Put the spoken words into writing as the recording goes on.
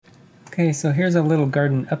Okay, so here's a little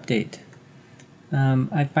garden update.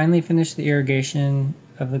 I finally finished the irrigation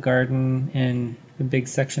of the garden in a big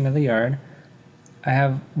section of the yard. I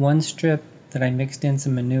have one strip that I mixed in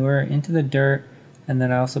some manure into the dirt, and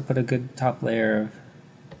then I also put a good top layer of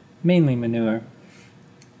mainly manure.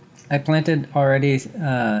 I planted already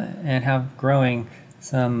and have growing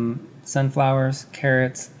some sunflowers,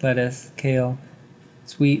 carrots, lettuce, kale,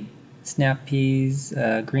 sweet snap peas,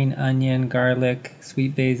 green onion, garlic,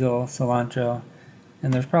 sweet basil, cilantro,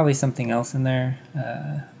 and there's probably something else in there.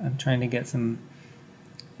 I'm trying to get some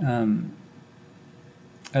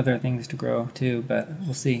other things to grow too, but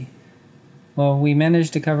we'll see. Well, we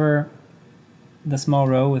managed to cover the small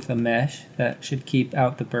row with a mesh that should keep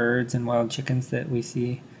out the birds and wild chickens that we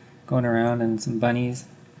see going around, and some bunnies.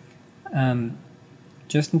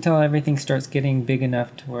 Just until everything starts getting big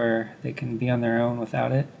enough to where they can be on their own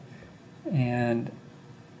without it. And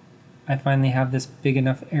I finally have this big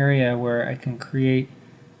enough area where I can create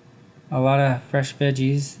a lot of fresh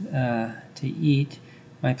veggies to eat.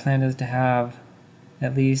 My plan is to have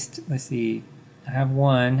at least, I have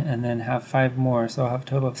one and then have 5 more, so I'll have a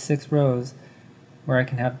total of 6 rows where I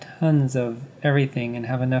can have tons of everything and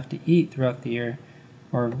have enough to eat throughout the year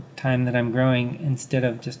or time that I'm growing, instead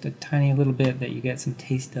of just a tiny little bit that you get some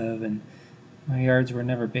taste of, and my yards were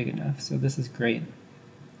never big enough, so this is great.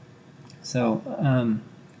 So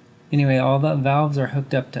anyway, all the valves are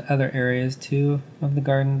hooked up to other areas too of the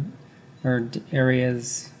garden, or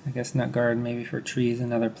areas, I guess not garden, maybe for trees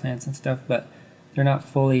and other plants and stuff, but they're not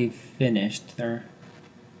fully finished. They're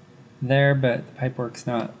there, but the pipework's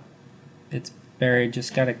not, it's buried,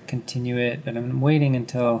 just got to continue it, but I'm waiting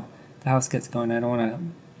until the house gets going. I don't want to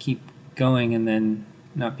keep going and then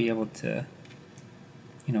not be able to,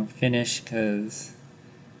 finish, because,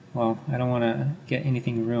 well, I don't want to get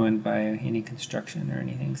anything ruined by any construction or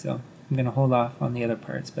anything, so I'm going to hold off on the other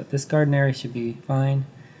parts, but this garden area should be fine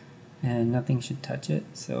and nothing should touch it,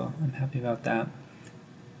 so I'm happy about that.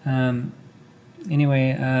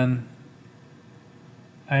 Anyway,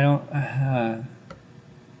 I don't,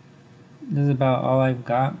 this is about all I've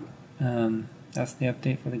got. That's the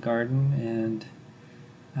update for the garden, and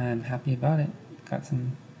I'm happy about it. Got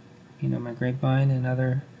some, my grapevine and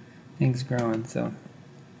other things growing, so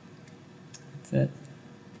that's it.